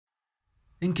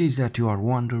In case that you are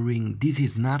wondering, this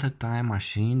is not a time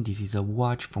machine, this is a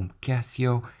watch from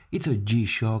Casio. It's a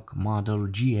G-Shock model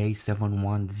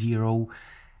GA-710,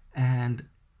 and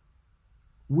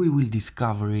we will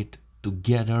discover it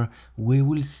together. We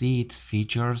will see its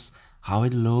features, how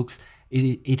it looks,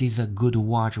 it is a good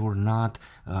watch or not,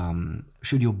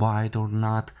 should you buy it or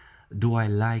not, do I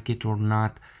like it or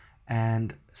not,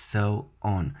 and so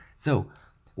on. So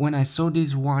when I saw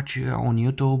this watch on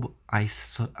YouTube, I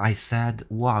said,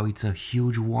 wow, it's a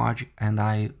huge watch, and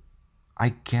I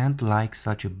can't like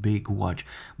such a big watch.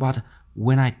 But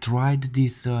when I tried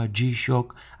this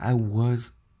G-Shock, I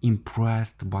was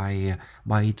impressed by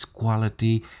its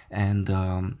quality and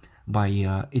by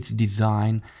its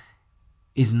design.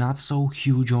 It's not so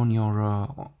huge on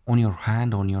your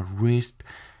hand, on your wrist,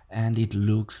 and it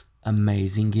looks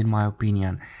amazing in my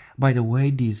opinion. By the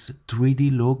way, this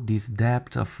 3D look, this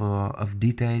depth of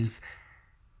details,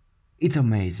 it's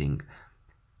amazing.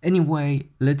 Anyway,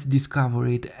 let's discover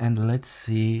it and let's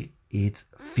see its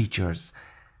features.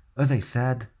 As I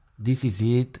said, this is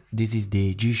it. This is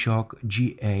the G-Shock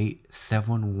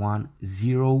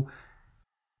GA-710,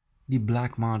 the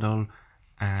black model,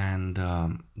 and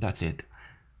that's it.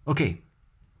 Okay,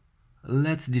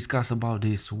 let's discuss about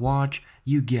this watch.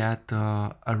 You get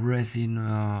a resin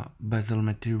bezel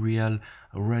material,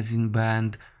 a resin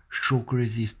band, shock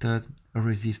resistant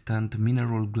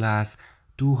mineral glass,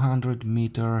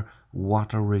 200-meter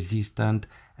water resistant,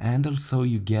 and also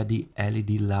you get the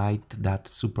LED light, that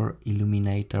super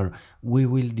illuminator. We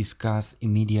will discuss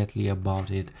immediately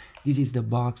about it. This is the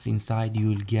box. Inside you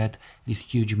will get this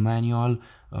huge manual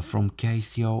from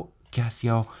Casio,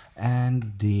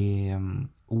 and the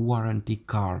warranty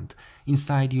card.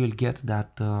 Inside you will get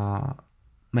that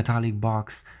metallic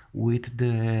box with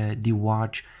the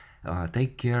watch.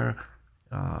 Take care.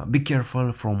 Be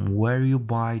careful from where you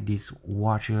buy these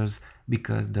watches,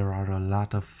 because there are a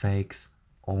lot of fakes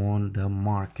on the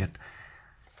market.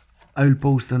 I will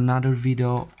post another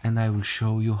video and I will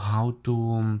show you how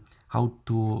to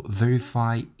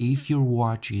verify if your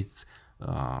watch is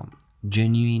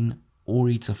genuine or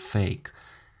it's a fake.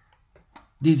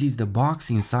 This is the box.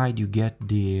 Inside you get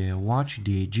the watch,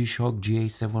 the G-Shock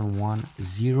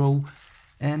GA-710,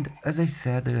 and as I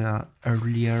said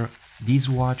earlier, this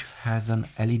watch has an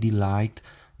LED light,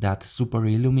 that super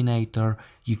illuminator.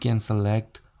 You can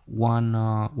select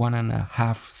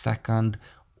 1.5 second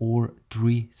or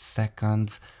 3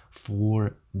 seconds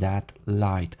for that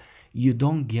light. You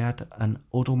don't get an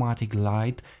automatic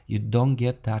light, you don't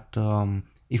get that,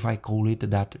 if I call it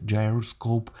that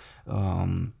gyroscope,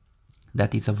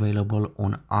 that is available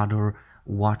on other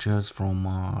watches from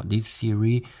this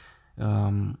series.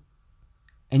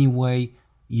 Anyway,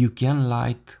 you can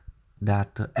light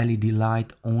that LED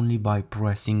light only by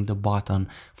pressing the button.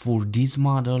 For this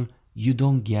model, you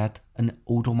don't get an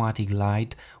automatic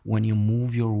light when you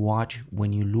move your watch,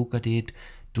 when you look at it,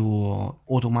 to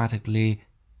automatically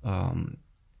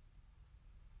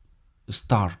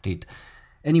start it.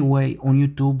 Anyway, on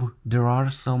YouTube there are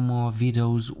some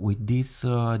videos with this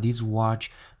watch,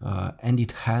 and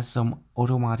it has some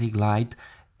automatic light.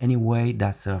 Anyway,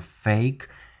 that's a fake.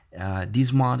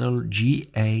 This model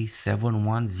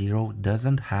GA-710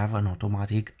 doesn't have an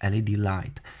automatic LED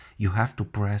light. You have to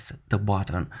press the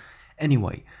button.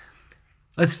 Anyway,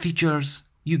 as features,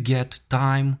 you get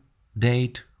time,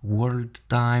 date, world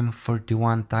time,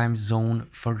 31 time zone,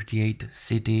 38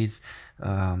 cities.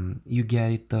 You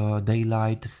get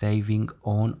daylight saving,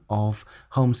 on, off,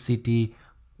 home city,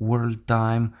 world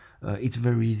time. It's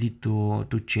very easy to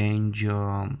change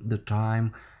the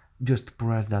time. Just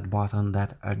press that button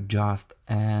that adjust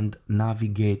and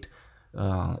navigate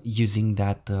using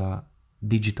that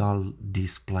digital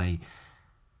display.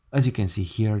 As you can see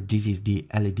here, this is the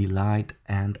LED light,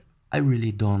 and I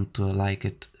really don't like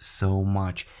it so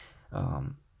much.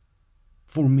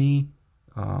 For me,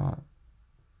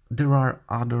 there are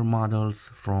other models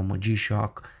from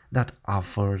G-Shock that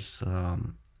offers a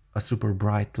super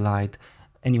bright light.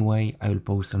 Anyway, I will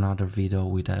post another video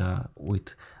with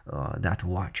that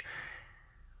watch.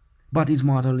 But this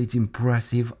model is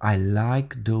impressive. I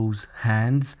like those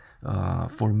hands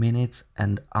for minutes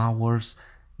and hours.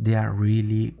 They are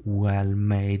really well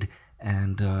made,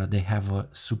 and they have a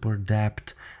super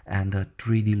depth and a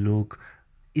 3D look.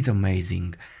 It's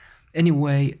amazing.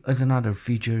 Anyway, as another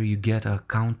feature, you get a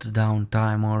countdown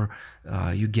timer,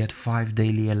 you get 5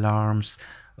 daily alarms,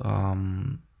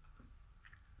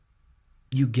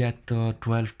 you get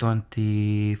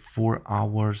 12-24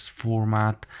 hours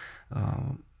format,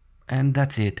 and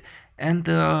that's it. And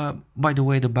by the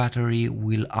way, the battery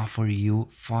will offer you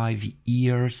 5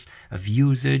 years of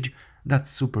usage.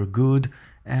 That's super good.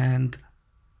 And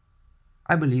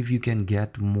I believe you can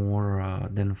get more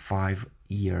than 5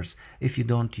 years if you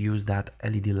don't use that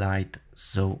LED light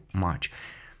so much.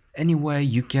 Anyway,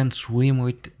 you can swim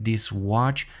with this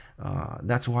watch.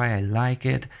 That's why I like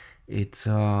it.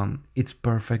 It's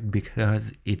perfect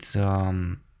because it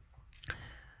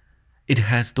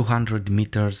has 200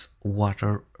 meters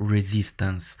water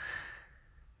resistance.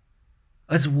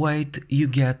 As weight, you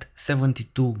get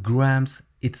 72 grams.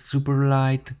 It's super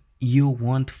light. You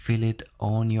won't feel it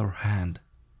on your hand.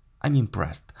 I'm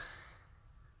impressed.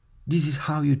 This is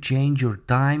how you change your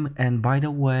time. And by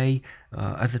the way,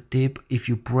 as a tip, if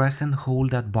you press and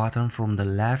hold that button from the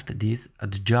left, this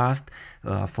adjust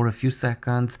for a few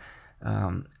seconds,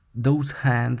 those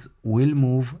hands will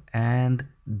move and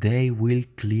they will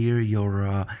clear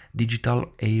your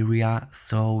digital area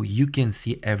so you can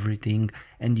see everything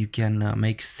and you can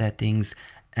make settings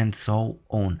and so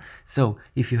on. So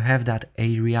if you have that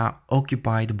area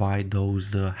occupied by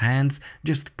those hands,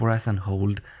 just press and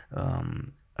hold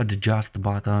adjust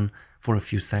button for a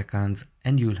few seconds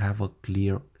and you'll have a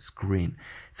clear screen.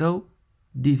 So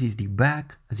this is the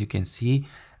back, as you can see.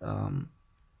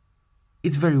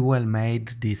 It's very well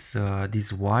made, this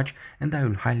watch, and I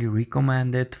will highly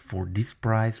recommend it for this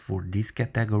price, for this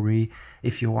category.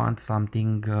 If you want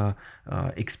something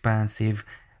expensive,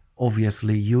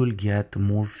 obviously you'll get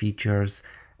more features,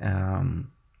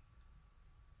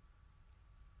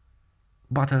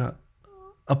 but a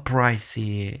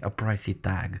pricey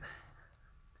tag.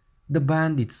 The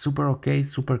band, it's super okay,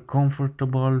 super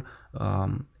comfortable.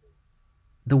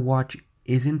 The watch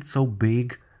isn't so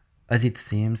big as it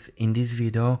seems in this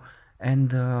video,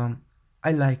 and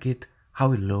I like it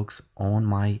how it looks on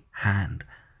my hand.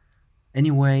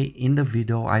 Anyway, in the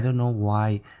video, I don't know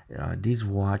why this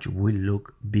watch will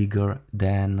look bigger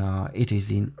than it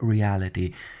is in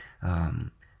reality.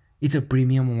 It's a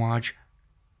premium watch,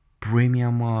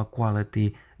 premium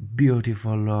quality,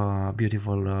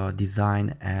 beautiful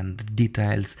design and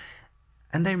details,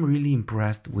 and I'm really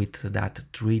impressed with that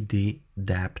 3D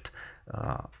depth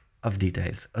of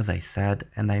details, as I said,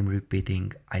 and I'm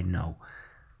repeating, I know.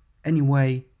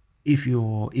 Anyway, if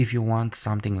you want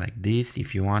something like this,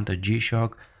 if you want a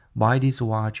G-Shock, buy this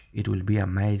watch, it will be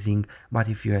amazing. But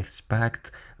if you expect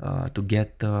to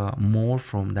get more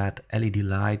from that LED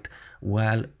light,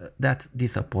 well, that's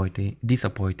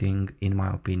disappointing in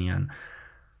my opinion.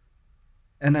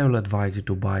 And I will advise you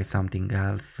to buy something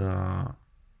else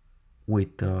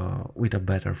with a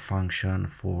better function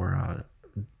for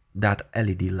that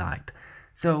LED light.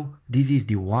 So this is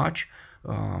the watch.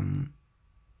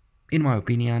 In my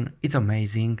opinion, it's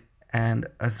amazing, and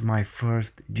as my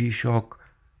first G-Shock,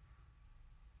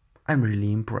 I'm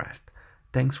really impressed.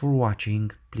 Thanks for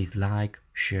watching. Please like,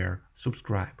 share,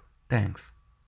 subscribe. Thanks.